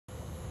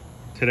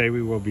Today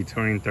we will be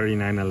touring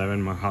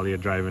 3911 Mehalia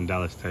Drive in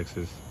Dallas,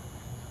 Texas.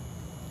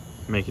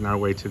 Making our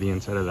way to the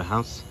inside of the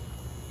house.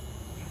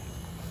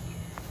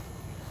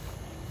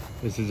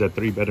 This is a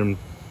 3-bedroom,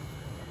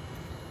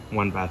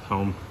 1-bath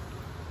home.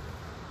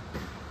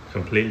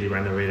 Completely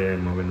renovated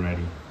and move-in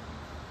ready.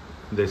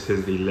 This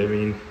is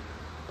the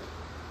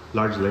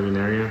large living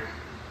area.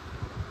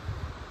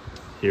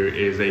 Here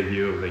is a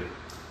view of the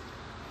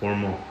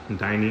formal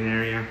dining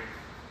area.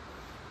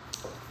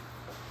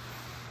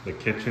 The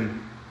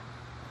kitchen.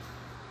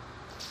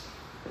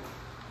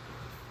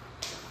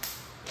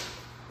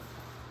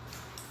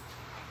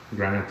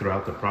 Granite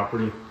throughout the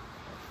property.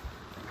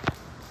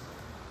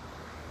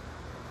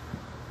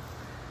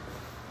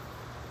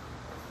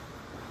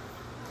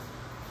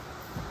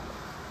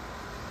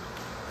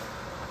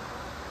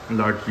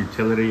 Large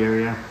utility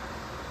area.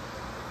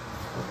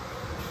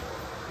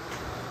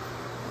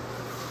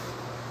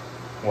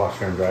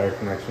 Washer and dryer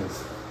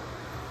connections.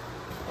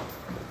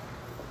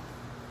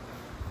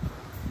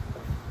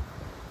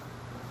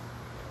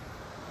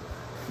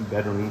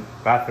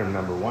 Bathroom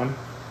number 1.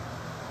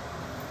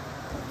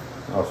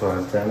 Also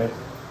has granite.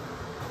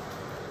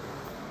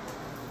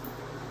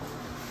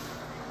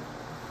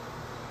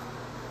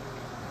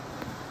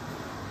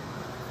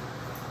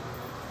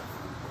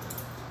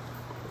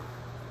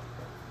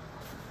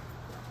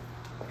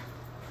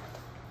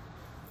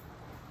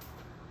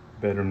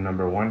 Bedroom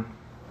number 1.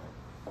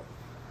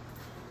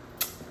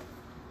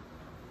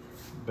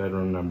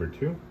 Bedroom number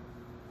 2.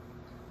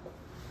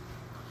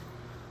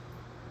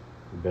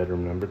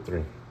 Bedroom number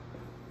 3.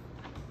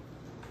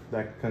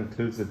 That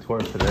concludes the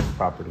tour for this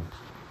property.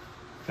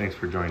 Thanks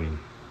for joining.